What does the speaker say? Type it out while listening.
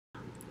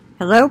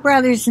Hello,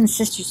 brothers and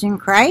sisters in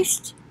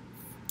Christ.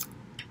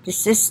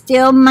 This is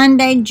still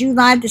Monday,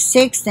 July the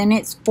 6th, and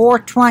it's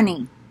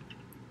 4:20.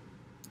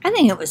 I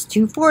think it was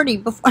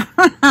 2:40 before.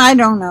 I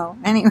don't know.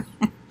 Anyway,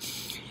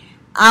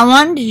 I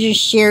wanted to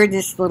just share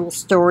this little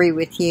story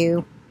with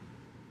you,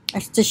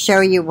 just to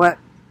show you what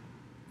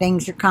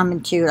things are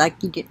coming to,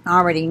 like you didn't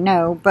already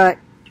know. But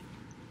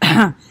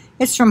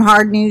it's from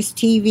Hard News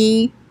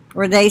TV,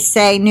 where they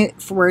say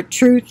where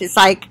truth is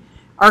like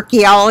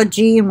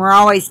archaeology, and we're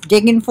always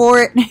digging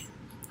for it.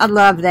 I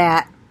love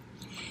that.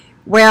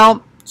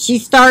 Well, she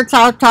starts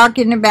off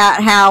talking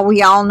about how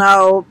we all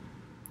know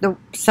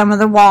some of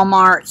the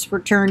Walmarts were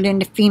turned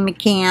into FEMA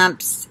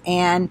camps,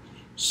 and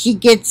she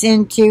gets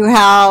into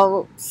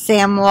how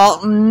Sam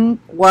Walton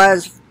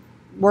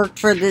worked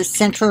for the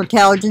Central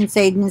Intelligence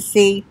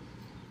Agency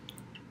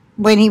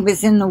when he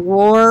was in the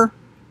war.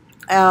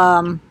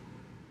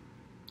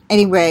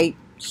 Anyway,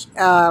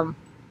 I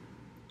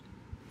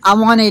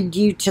wanted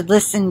you to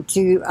listen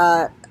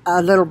to a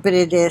little bit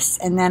of this,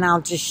 and then I'll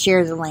just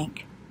share the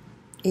link.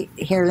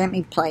 Here, let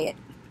me play it.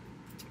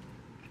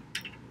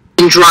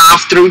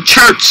 Drive-through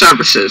church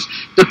services.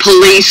 The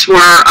police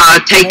were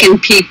taking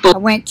people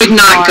who could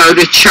not go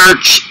to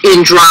church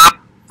in drive.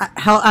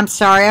 I'm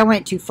sorry, I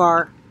went too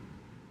far.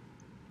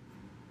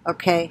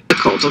 Okay.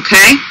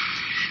 Okay?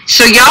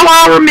 So y'all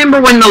all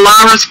remember when the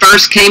laws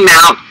first came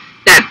out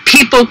that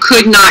people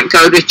could not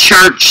go to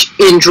church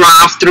in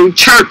drive-through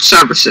church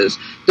services.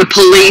 The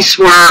police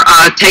were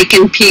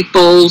taking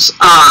people's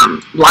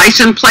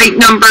license plate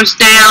numbers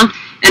down,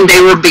 and they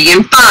were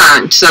being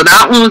fined. So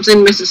that one was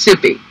in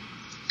Mississippi.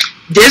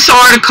 This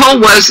article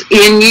was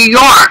in New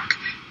York.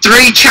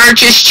 3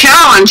 churches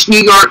challenged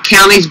New York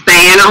County's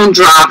ban on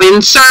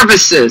drive-in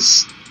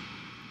services.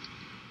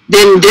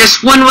 Then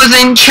this one was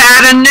in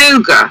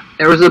Chattanooga.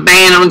 There was a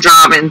ban on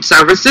drive-in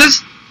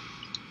services.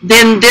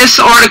 Then this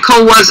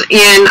article was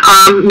in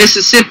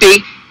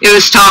Mississippi. It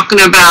was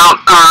talking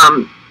about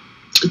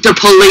the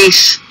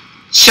police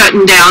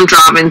shutting down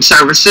drive-in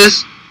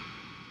services.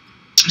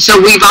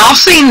 So we've all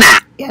seen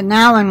that. Yeah, and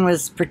that one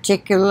was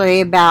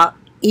particularly about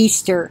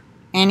Easter.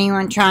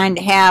 Anyone trying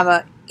to have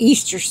a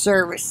Easter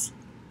service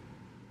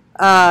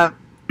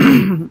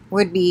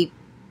would be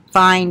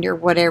fined, or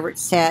whatever it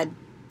said.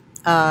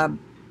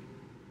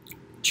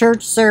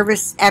 Church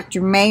service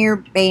after mayor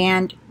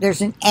banned.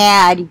 There's an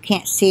ad. You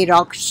can't see it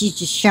all because she's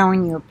just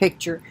showing you a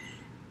picture.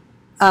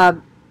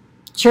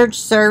 Church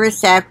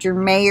service after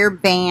mayor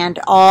banned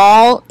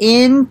all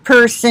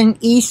in-person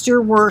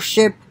Easter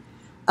worship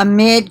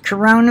amid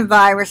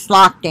coronavirus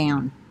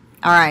lockdown.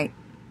 All right.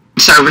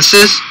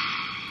 Services.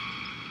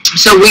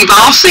 So we've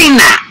all seen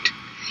that.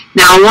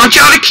 Now I want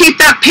y'all to keep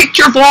that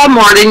picture of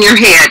Walmart in your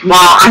head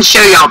while I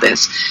show y'all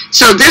this.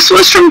 So this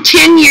was from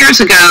 10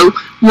 years ago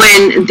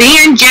when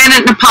then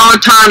Janet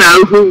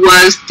Napolitano, who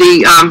was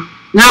the,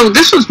 no,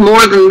 this was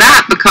more than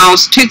that,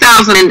 because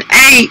 2008,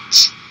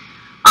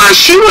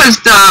 she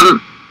was the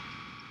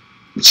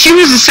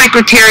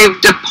Secretary of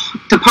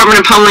Department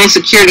of Homeland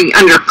Security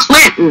under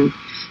Clinton.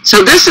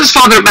 So this is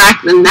farther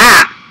back than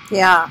that.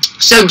 Yeah.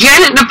 So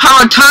Janet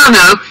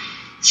Napolitano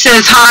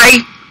says,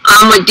 "Hi,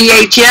 I'm with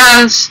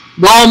DHS,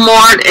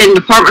 Walmart, and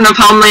Department of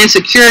Homeland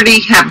Security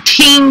have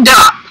teamed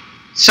up."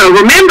 So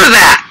remember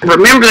that.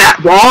 Remember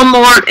that.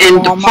 Walmart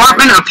and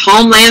Department of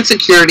Homeland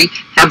Security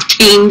have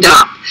teamed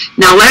up.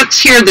 Now let's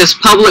hear this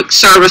public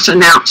service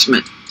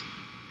announcement.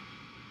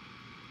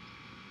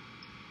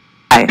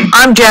 Hi,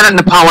 I'm Janet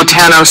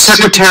Napolitano,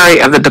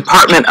 Secretary of the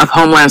Department of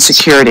Homeland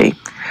Security.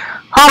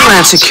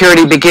 Homeland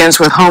Security begins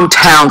with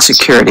hometown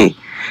security.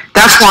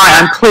 That's why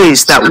I'm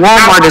pleased that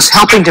Walmart is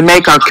helping to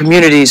make our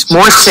communities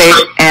more safe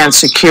and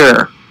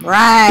secure.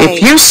 Right.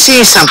 If you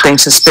see something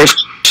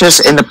suspicious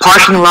in the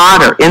parking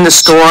lot or in the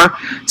store,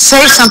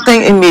 say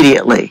something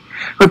immediately.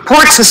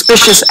 Report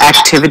suspicious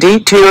activity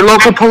to your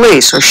local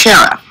police or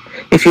sheriff.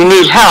 If you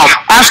need help,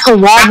 ask a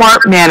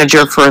Walmart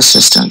manager for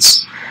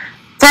assistance.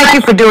 Thank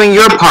you for doing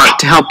your part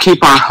to help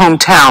keep our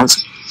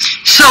hometowns.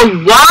 So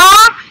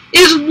why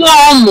is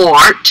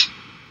Walmart...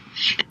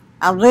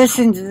 Now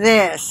listen to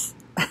this.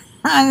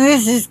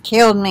 This has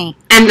killed me.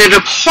 And the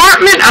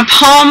Department of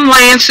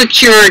Homeland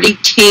Security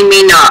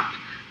teaming up.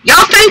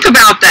 Y'all think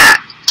about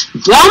that.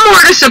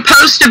 Walmart is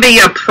supposed to be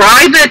a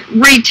private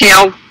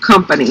retail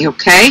company,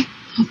 okay?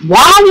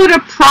 Why would a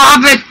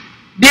private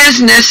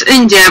business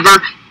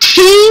endeavor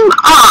team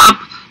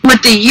up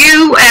with the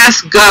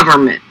U.S.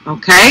 government,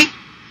 okay?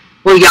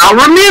 Well, y'all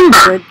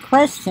remember. Good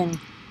question.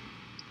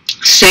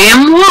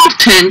 Sam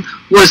Walton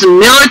was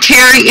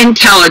military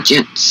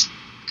intelligence.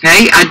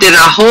 Okay, I did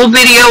a whole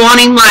video on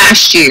him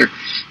last year.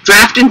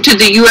 Drafted into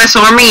the U.S.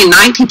 Army in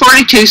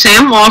 1942,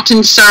 Sam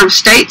Walton served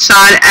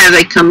stateside as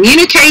a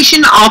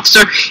communication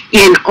officer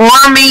in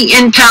Army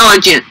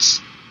intelligence.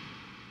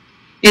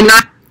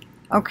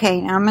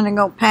 Okay, now I'm going to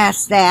go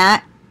past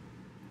that.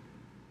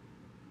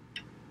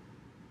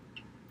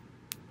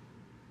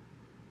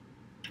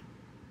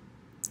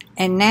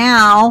 And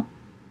now,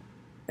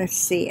 let's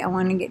see, I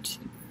want to get to...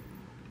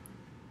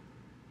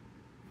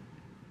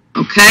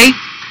 Okay.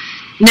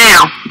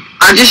 Now,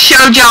 I just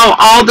showed y'all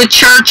all the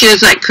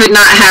churches that could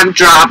not have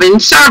drive-in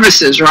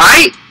services,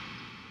 right?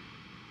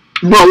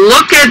 Well,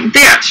 look at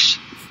this.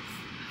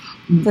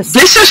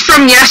 This is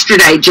from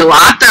yesterday,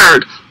 July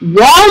 3rd.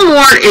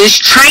 Walmart is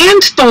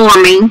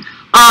transforming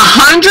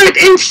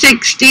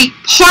 160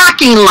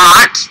 parking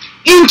lots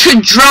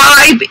into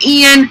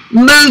drive-in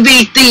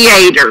movie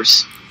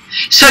theaters.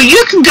 So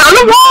you can go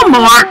to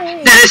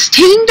Walmart that is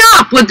teamed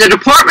up with the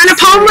Department of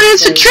Homeland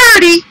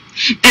Security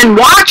and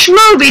watch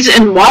movies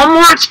in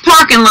Walmart's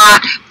parking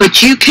lot,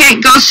 but you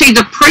can't go see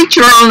the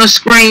preacher on the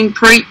screen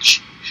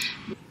preach.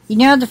 You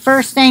know, the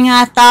first thing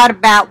I thought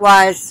about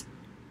was,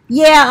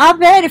 yeah, I'll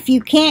bet if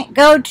you can't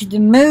go to the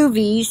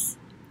movies,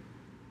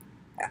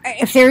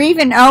 if they're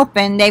even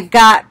open, they've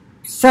got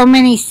so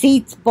many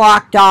seats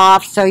blocked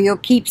off, so you'll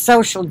keep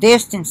social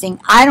distancing.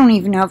 I don't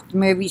even know if the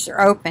movies are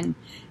open.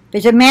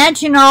 But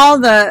imagine all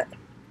the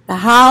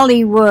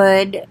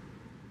Hollywood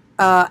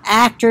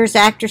actors,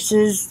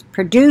 actresses,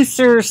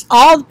 producers,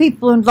 all the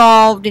people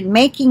involved in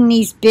making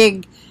these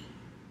big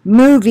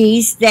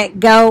movies that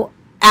go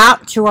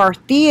out to our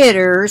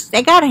theaters.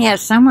 They got to have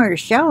somewhere to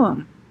show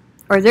them,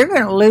 or they're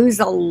going to lose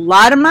a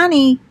lot of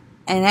money,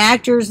 and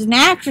actors and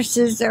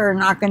actresses are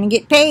not going to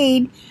get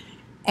paid,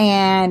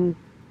 and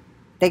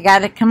they got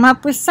to come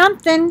up with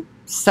something.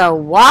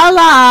 So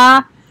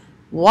voila,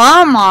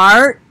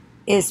 Walmart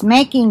is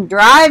making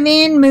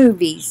drive-in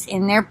movies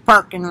in their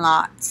parking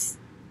lots.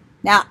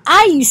 Now,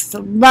 I used to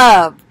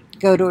love to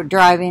go to a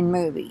drive-in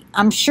movie.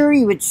 I'm sure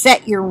you would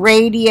set your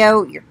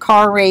radio, your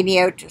car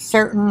radio, to a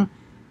certain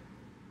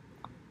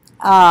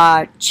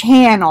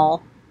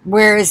channel,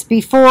 whereas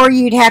before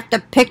you'd have to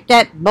pick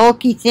that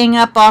bulky thing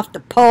up off the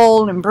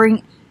pole and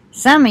bring.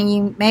 Some of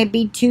you may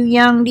be too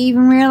young to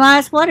even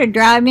realize what a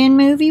drive-in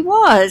movie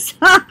was.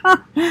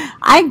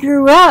 I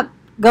grew up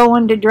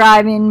going to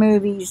drive-in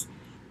movies.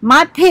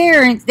 My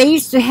parents, they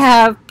used to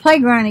have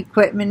playground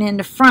equipment in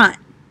the front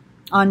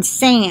on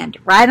sand,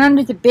 right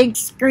under the big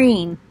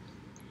screen.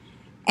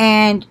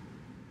 And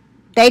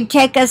they'd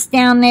take us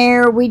down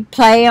there, we'd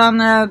play on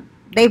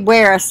they'd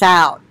wear us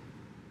out.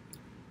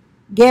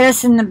 Get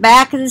us in the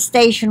back of the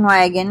station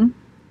wagon.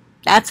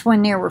 That's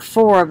when there were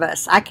 4 of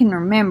us. I can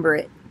remember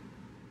it.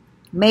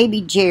 Maybe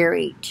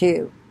Jerry,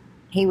 too.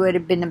 He would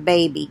have been a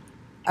baby.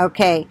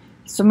 Okay,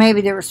 so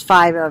maybe there was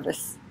 5 of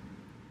us.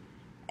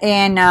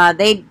 And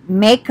they'd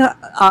make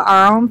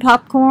our own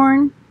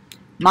popcorn.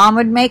 Mom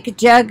would make a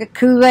jug of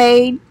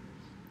Kool-Aid.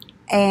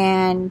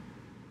 And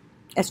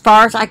as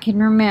far as I can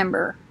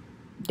remember,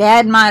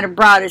 Dad might have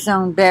brought his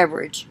own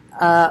beverage.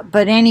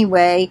 But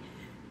anyway,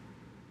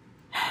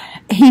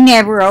 he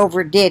never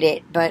overdid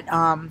it. But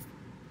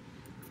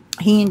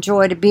he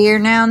enjoyed a beer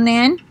now and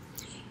then.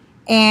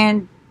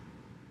 And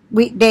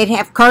they'd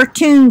have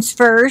cartoons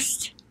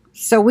first.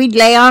 So we'd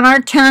lay on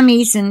our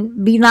tummies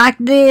and be like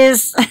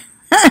this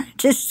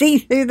to see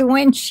through the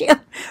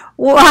windshield,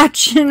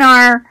 watching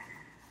our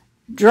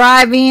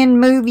drive-in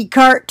movie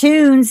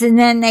cartoons. And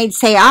then they'd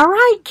say, all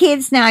right,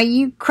 kids, now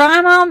you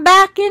climb on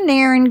back in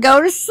there and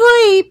go to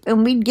sleep.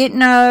 And we'd get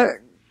in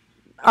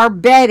our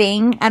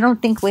bedding. I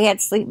don't think we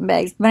had sleeping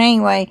bags. But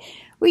anyway,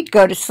 we'd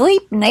go to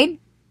sleep and they'd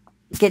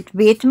get to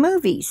be at the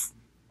movies.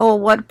 Oh,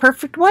 what a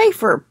perfect way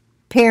for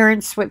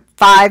parents with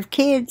 5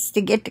 kids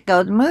to get to go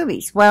to the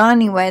movies. Well,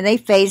 anyway, they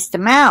phased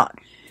them out.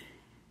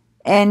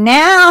 And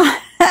now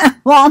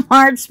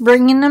Walmart's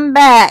bringing them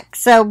back.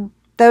 So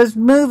those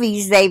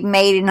movies they've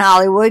made in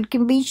Hollywood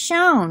can be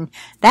shown.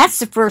 That's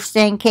the first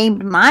thing came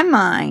to my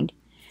mind.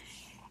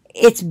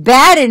 It's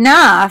bad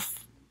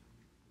enough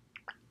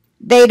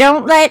they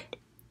don't let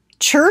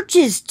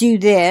churches do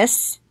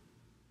this.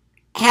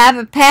 Have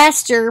a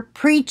pastor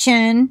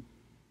preaching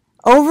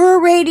over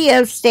a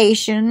radio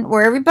station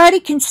where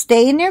everybody can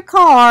stay in their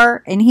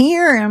car and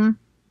hear him.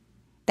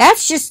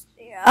 That's just,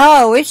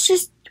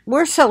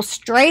 we're so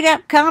straight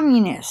up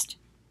communist.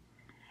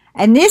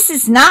 And this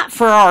is not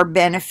for our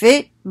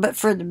benefit, but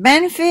for the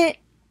benefit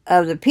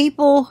of the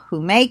people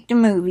who make the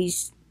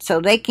movies so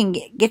they can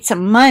get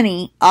some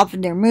money off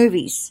of their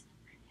movies.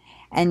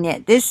 And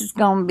yet this is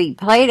going to be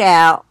played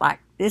out like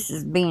this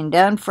is being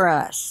done for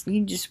us.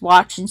 You just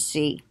watch and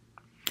see.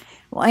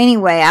 Well,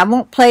 anyway, I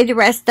won't play the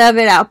rest of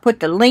it. I'll put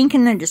the link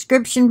in the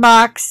description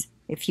box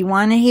if you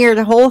want to hear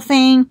the whole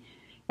thing.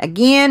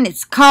 Again,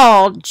 it's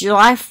called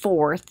July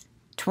 4th,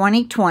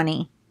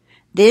 2020.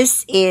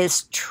 This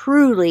is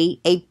truly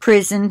a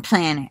prison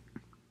planet.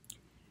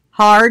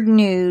 Hard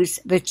News,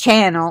 the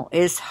channel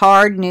is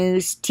Hard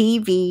News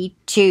TV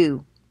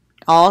 2.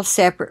 All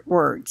separate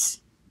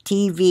words.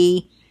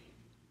 TV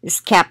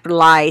is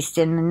capitalized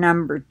in the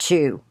number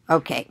 2.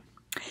 Okay.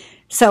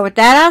 So with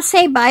that, I'll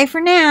say bye for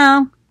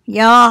now.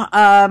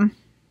 Y'all,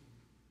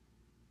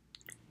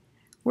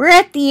 we're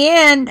at the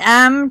end.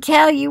 I'm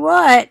tell you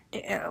what,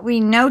 we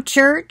know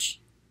church.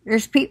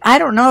 There's people. I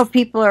don't know if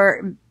people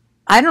are.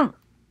 I know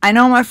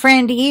my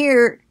friend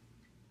here.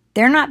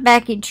 They're not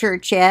back in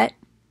church yet,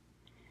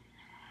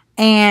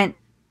 and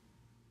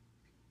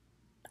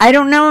I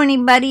don't know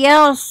anybody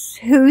else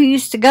who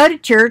used to go to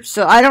church,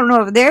 so I don't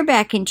know if they're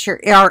back in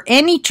church, or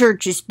any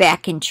church is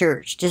back in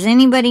church. Does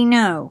anybody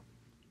know?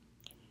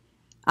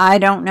 I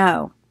don't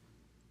know.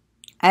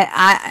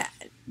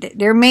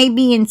 There may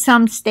be in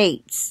some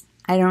states.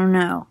 I don't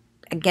know.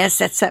 I guess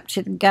that's up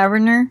to the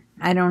governor.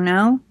 I don't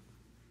know.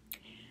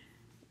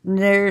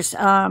 There's,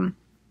 I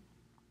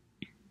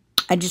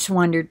just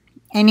wondered.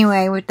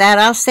 Anyway, with that,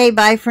 I'll say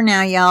bye for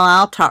now, y'all.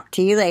 I'll talk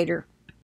to you later.